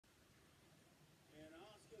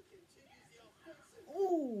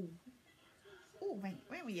Oh, oh, when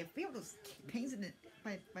you feel those pains in the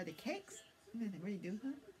by the kicks, man, they really do,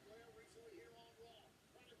 huh?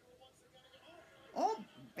 Oh,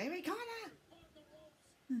 baby corner.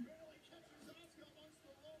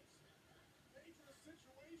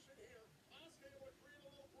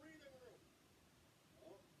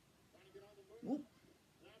 Oh,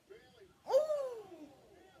 oh.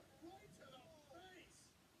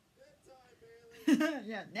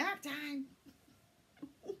 Yeah, nap time.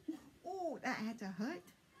 Oh, that had to hurt.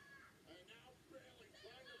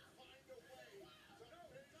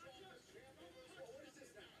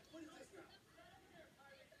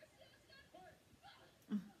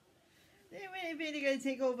 They really gonna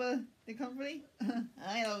take over the company?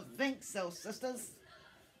 I don't think so, sisters.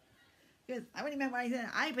 Because I already remember I said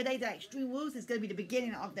I predict that Extreme Rules is gonna be the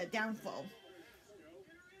beginning of their downfall.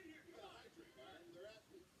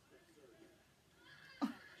 Oh,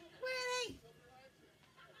 really?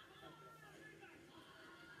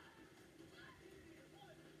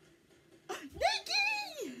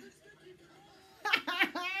 Nikki!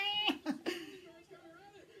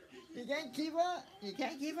 You can't keep her. You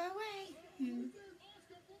can't keep her away.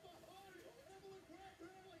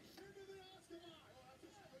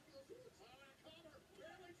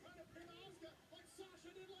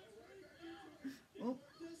 Oh,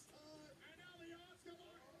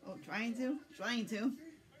 oh, trying to.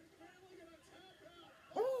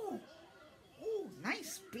 Oh, oh,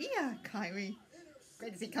 nice spear, Kyrie.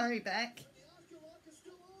 Great to see Kyrie back.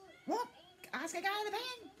 What? Asuka got out of the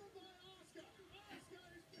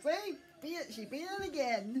pen. See, she beat it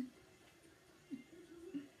again.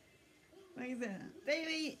 Like I said,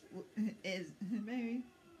 Bayley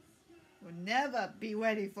will never be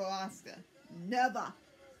ready for Asuka. Never.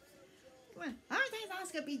 Come on. How many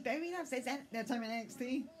times Asuka beat Bayley now since that time in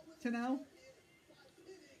NXT to now?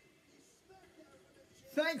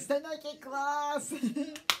 Thanks to Nikki Cross.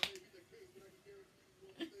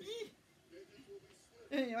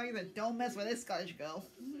 Like I said, don't mess with this Scottish girl.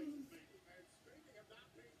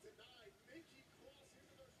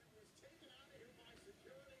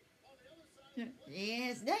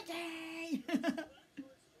 Yes, Nikki!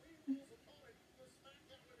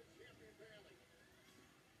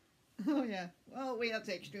 Oh yeah, well, wait up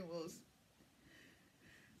to Extreme Rules.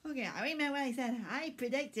 Okay, I remember when I said I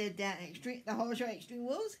predicted that the whole show Extreme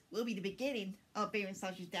Rules will be the beginning of Bayley and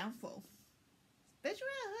Sasha's downfall. Especially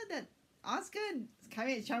when I heard that Asuka and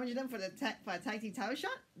Kyrie is challenging them for a tag team title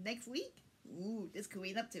shot next week. Ooh, this could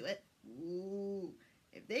lead up to it. Ooh,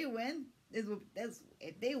 if they win, that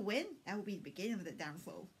will be the beginning of the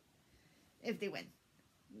downfall. If they win.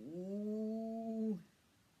 Ooh.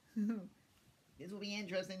 This will be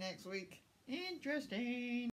interesting next week. Interesting.